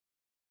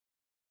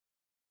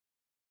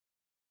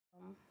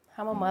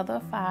I'm a mother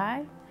of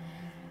 5.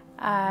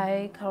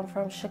 I come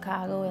from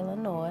Chicago,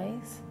 Illinois,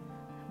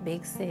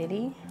 big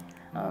city.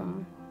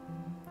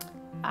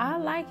 I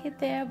like it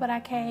there, but I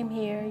came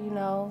here,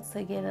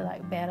 to get a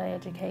better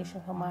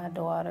education for my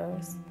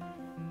daughters,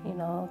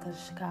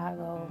 because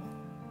Chicago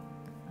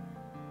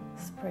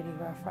is pretty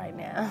rough right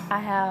now. I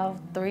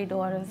have 3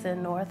 daughters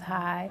in North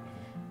High,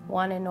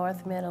 1 in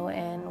North Middle,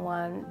 and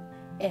 1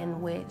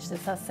 in which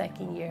this is her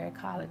 2nd year at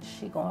college.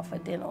 She's going for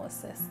dental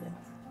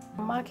assistance.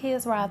 My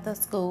kids ride the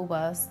school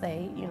bus.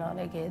 They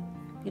get,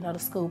 the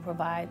school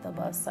provides the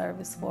bus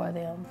service for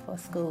them for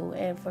school.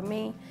 And for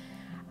me,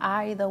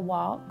 I either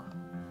walk,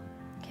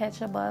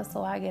 catch a bus,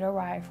 or I get a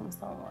ride from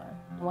someone.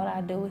 What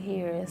I do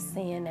here is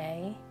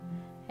CNA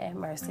at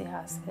Mercy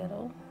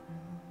Hospital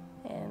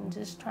and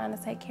just trying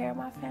to take care of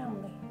my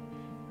family.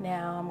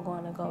 Now I'm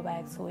going to go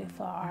back to it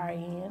for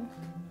RN.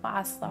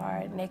 I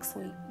start next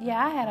week.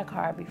 Yeah, I had a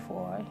car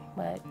before,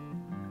 but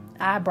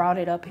I brought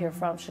it up here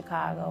from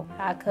Chicago.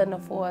 I couldn't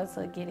afford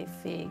to get it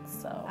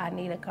fixed, so I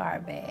need a car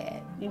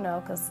bad,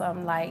 because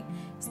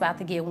it's about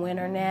to get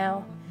winter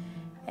now,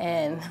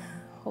 and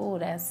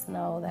that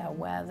snow, that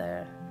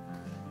weather.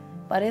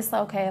 But it's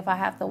okay if I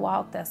have to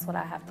walk, that's what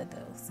I have to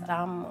do. So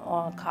I'm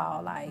on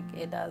call, I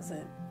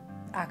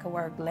could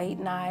work late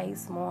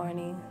nights,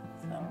 morning,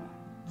 so.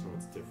 So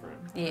it's different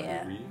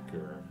Yeah. every week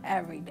or?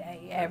 Every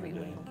day, every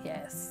week,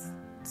 yes.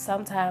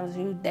 Sometimes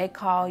they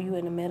call you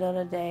in the middle of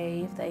the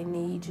day if they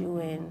need you,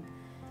 and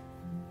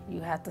you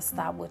have to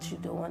stop what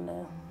you're doing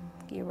to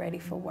get ready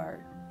for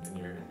work. And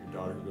your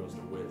daughter who goes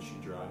to WIT, she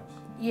drives?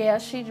 Yeah,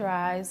 she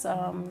drives.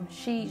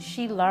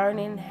 She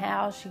learning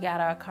how. She got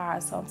her car,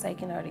 so I'm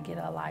taking her to get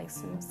her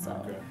license. So,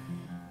 Okay.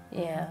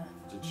 Yeah.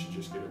 Did she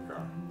just get her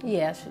car?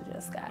 Yeah, she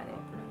just got it.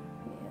 Okay.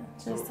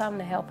 Yeah, just something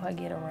to help her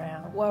get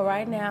around. Well,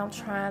 right now I'm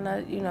trying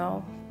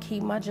to,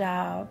 keep my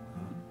job,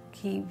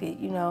 keep it,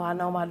 I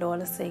know my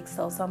daughter's sick,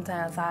 so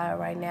sometimes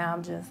right now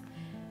I'm just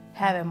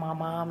having my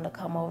mom to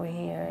come over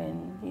here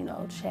and,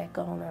 check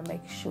on her,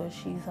 make sure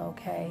she's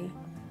okay.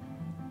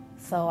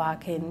 So I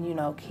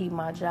can, keep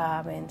my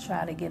job and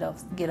try to get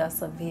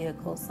us a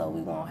vehicle so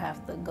we won't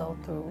have to go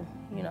through,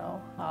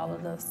 all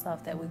of the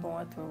stuff that we're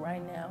going through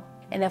right now.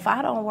 And if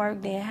I don't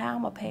work, then how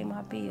am I pay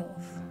my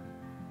bills?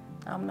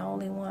 I'm the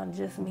only one,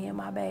 just me and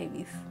my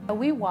babies.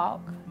 We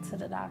walk to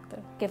the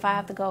doctor. If I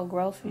have to go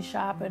grocery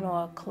shopping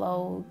or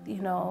clothes,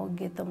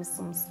 get them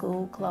some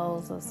school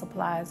clothes or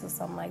supplies or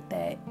something like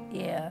that,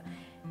 yeah,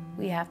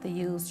 we have to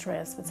use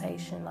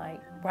transportation.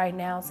 Like right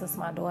now, since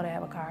my daughter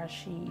have a car,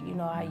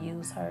 I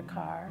use her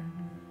car.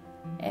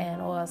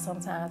 Or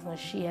sometimes when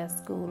she at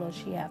school or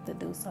she have to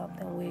do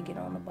something, we'll get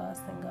on the bus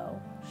and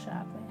go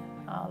shopping,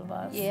 all of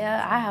us.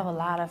 Yeah, I have a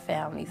lot of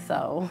family,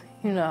 so,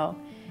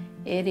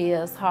 it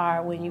is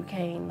hard when you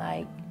can't,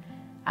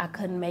 I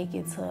couldn't make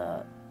it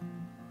to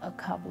a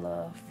couple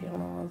of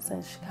funerals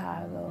in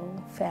Chicago,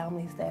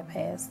 families that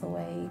passed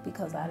away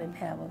because I didn't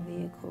have a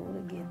vehicle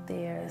to get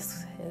there.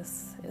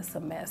 It's a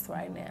mess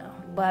right now.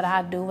 But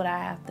I do what I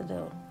have to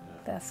do.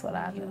 That's what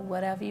I do.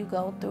 Whatever you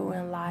go through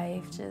in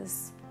life,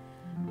 just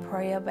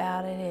pray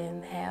about it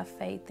and have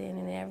faith in it,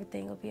 and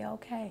everything will be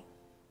okay.